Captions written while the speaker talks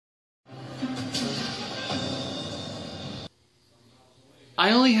I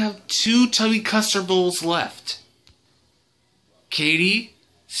only have 2 Tubby Custard Bowls left. Katie,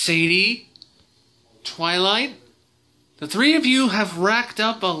 Sadie, Twilight, the 3 of you have racked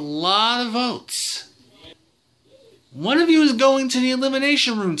up a lot of votes. One of you is going to the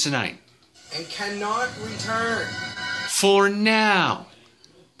elimination room tonight. And cannot return. For now.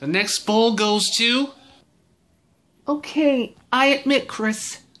 The next bowl goes to... Okay, I admit,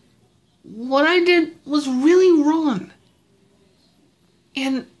 Chris. What I did was really wrong.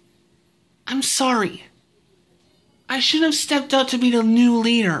 And I'm sorry. I should have stepped up to be the new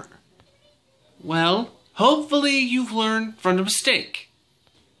leader. Well, hopefully you've learned from the mistake.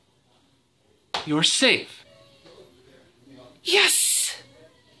 You're safe. Yes!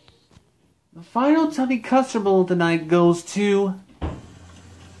 The final Tubby Custard Bowl tonight goes to...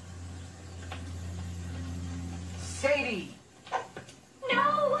 Sadie!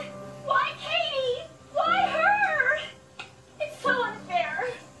 No! Why Katie? Why her? It's so unfair.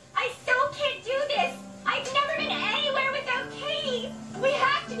 I still can't do this. I've never been anywhere without Katie. We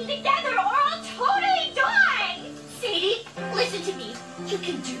have to be together or I'll totally die. Sadie, listen to me. You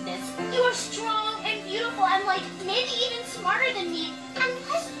can do this. You are strong and beautiful and maybe even smarter than me. And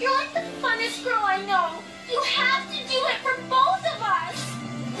plus, you're like the funnest girl I know. You have to do it for both of us.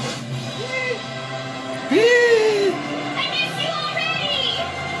 I miss you already!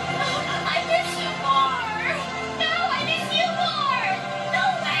 I miss you more! No, I miss you more! No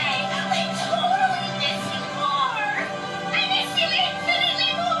way! I totally miss you more! I miss you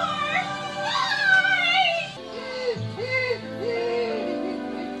infinitely more!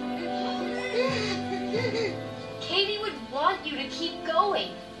 Katie would want you to keep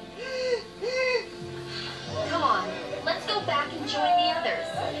going. Come on, let's go back and join the others.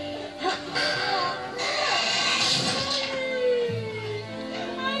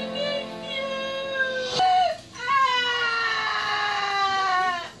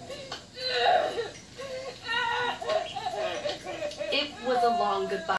 It was a long goodbye.